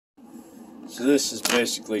So this is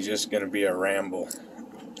basically just going to be a ramble.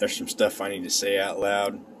 There's some stuff I need to say out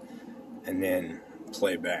loud and then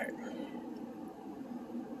play back.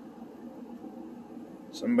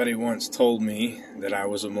 Somebody once told me that I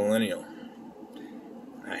was a millennial.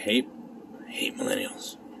 I hate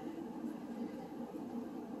millennials.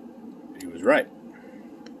 He was right.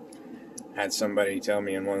 I had somebody tell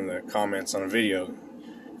me in one of the comments on a video,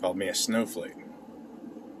 called me a snowflake.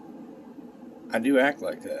 I do act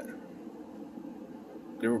like that.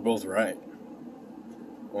 They were both right.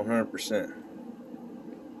 100%.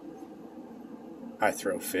 I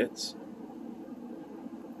throw fits.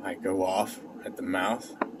 I go off at the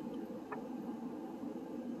mouth.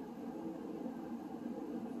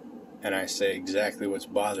 And I say exactly what's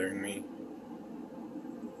bothering me.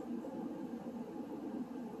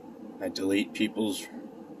 I delete people's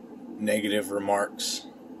negative remarks.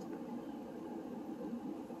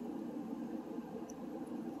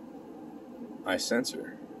 I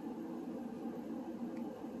censor.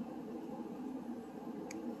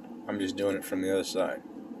 I'm just doing it from the other side.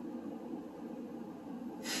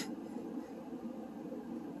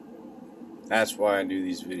 That's why I do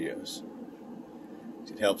these videos.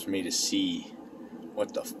 It helps me to see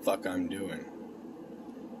what the fuck I'm doing.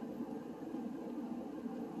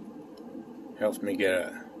 Helps me get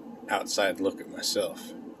a outside look at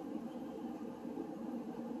myself.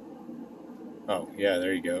 Oh, yeah,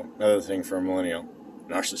 there you go. Another thing for a millennial.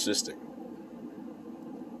 Narcissistic.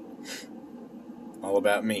 All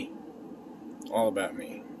about me. All about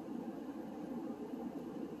me.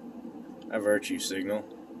 I virtue signal.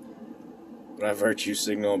 But I virtue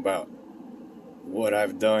signal about what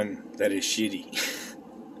I've done that is shitty.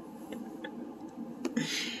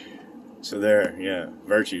 So there, yeah,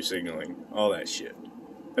 virtue signaling, all that shit.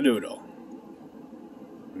 I do it all.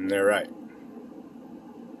 And they're right.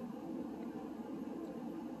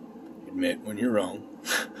 Admit when you're wrong.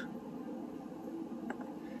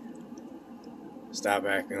 Stop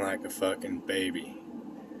acting like a fucking baby.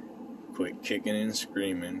 Quit kicking and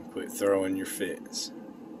screaming. Quit throwing your fits.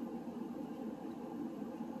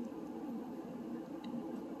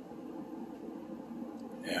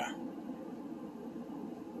 Yeah.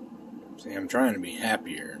 See, I'm trying to be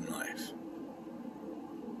happier in life.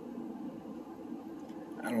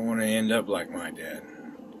 I don't want to end up like my dad.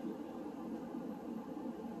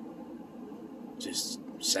 Just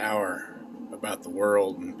sour about the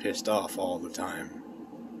world and pissed off all the time.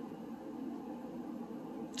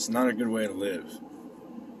 It's not a good way to live.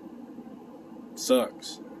 It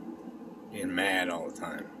sucks. Being mad all the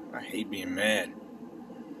time. I hate being mad.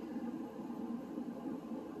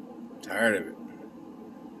 I'm tired of it.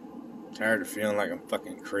 I'm tired of feeling like I'm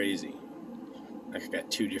fucking crazy. Like I got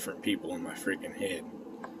two different people in my freaking head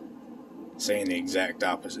saying the exact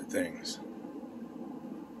opposite things.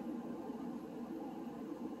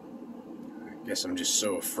 I guess I'm just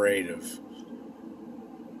so afraid of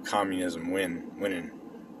communism winning.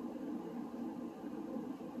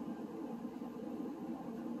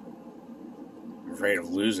 I'm afraid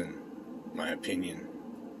of losing my opinion.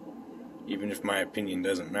 Even if my opinion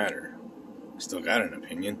doesn't matter. I still got an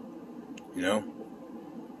opinion, you know?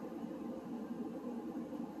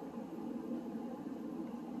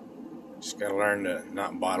 Just gotta learn to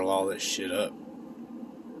not bottle all this shit up.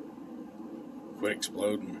 Quit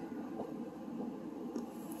exploding.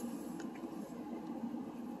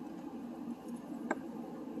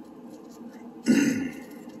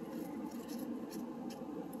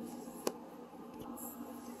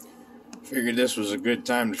 Figured this was a good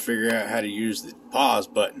time to figure out how to use the pause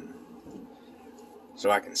button so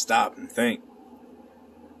I can stop and think.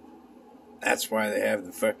 That's why they have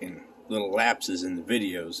the fucking little lapses in the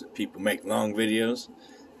videos that people make long videos.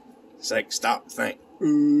 It's like stop, think.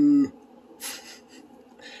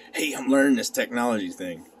 Hey, I'm learning this technology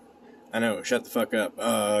thing. I know, shut the fuck up.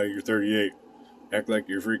 You're 38. Act like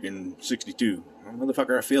you're freaking 62. Well,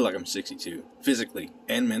 motherfucker, I feel like I'm 62. Physically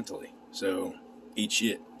and mentally. So, eat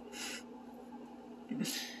shit.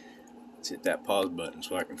 Let's hit that pause button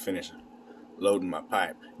so I can finish loading my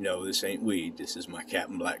pipe. No, this ain't weed. This is my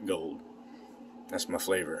Captain Black Gold. That's my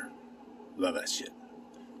flavor. Love that shit.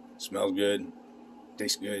 Smells good.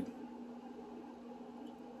 Tastes good.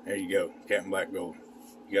 There you go. Captain Black Gold.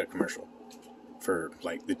 You got a commercial for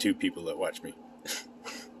like the two people that watch me.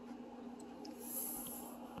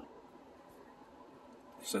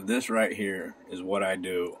 So this right here is what I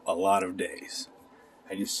do a lot of days.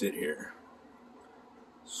 I just sit here.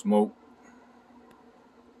 Smoke,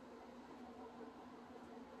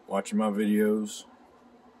 watching my videos.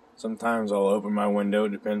 Sometimes I'll open my window,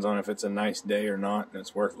 depends on if it's a nice day or not, and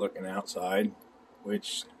it's worth looking outside,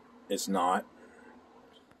 which it's not.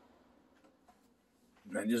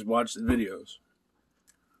 I just watch the videos.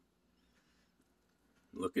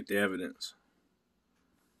 Look at the evidence.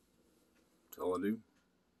 That's all I do.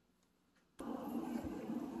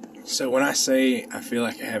 So when I say I feel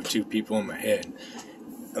like I have two people in my head,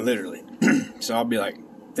 literally. So I'll be like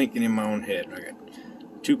thinking in my own head. I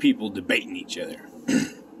got two people debating each other.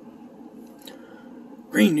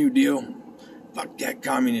 Green New Deal. Fuck that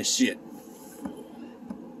communist shit.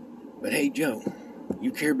 But hey, Joe,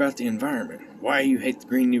 you care about the environment. Why do you hate the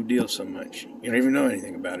Green New Deal so much? You don't even know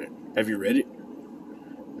anything about it. Have you read it?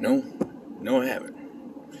 No? No, I haven't.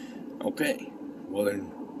 Okay. Well,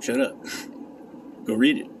 then, shut up. Go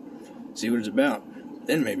read it. See what it's about.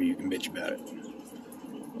 Then maybe you can bitch about it.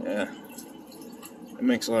 Yeah. That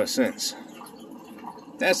makes a lot of sense.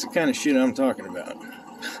 That's the kind of shit I'm talking about.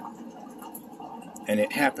 And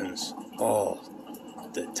it happens all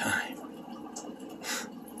the time.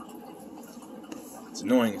 It's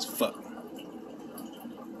annoying as fuck.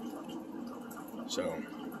 So,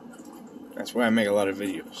 that's why I make a lot of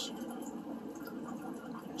videos.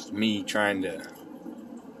 It's me trying to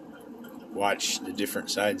watch the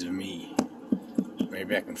different sides of me.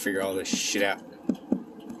 Maybe I can figure all this shit out.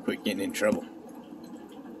 Quit getting in trouble.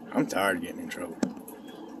 I'm tired of getting in trouble.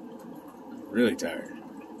 Really tired.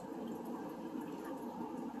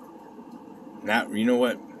 Now, you know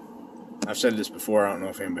what? I've said this before. I don't know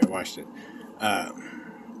if anybody watched it. That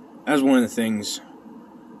was one of the things,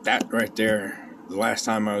 that right there, the last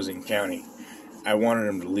time I was in county, I wanted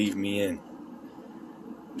them to leave me in.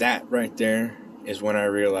 That right there is when I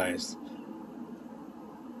realized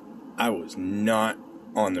I was not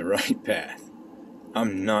on the right path.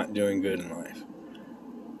 I'm not doing good in life.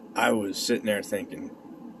 I was sitting there thinking,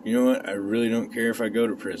 you know what? I really don't care if I go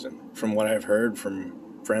to prison. From what I've heard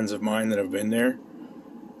from friends of mine that have been there,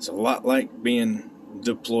 it's a lot like being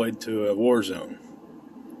deployed to a war zone.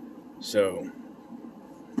 So,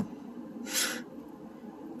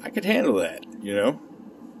 I could handle that, you know?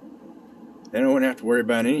 Then I wouldn't have to worry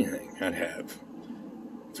about anything. I'd have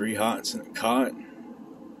 3 hots and a cot.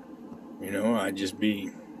 You know, I'd just be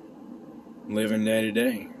living day to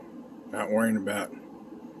day, not worrying about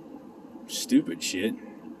stupid shit.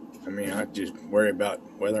 I mean, I'd just worry about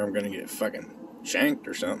whether I'm going to get fucking shanked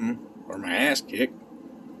or something, or my ass kicked.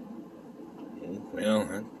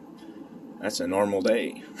 Well, that's a normal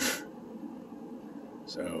day.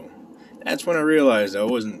 So, that's when I realized I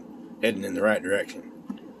wasn't heading in the right direction.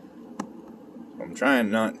 I'm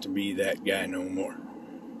trying not to be that guy no more.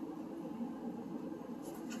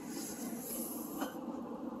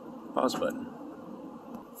 Pause button.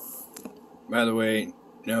 By the way,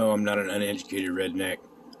 no, I'm not an uneducated redneck.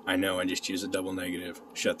 I know, I just use a double negative.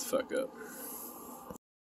 Shut the fuck up.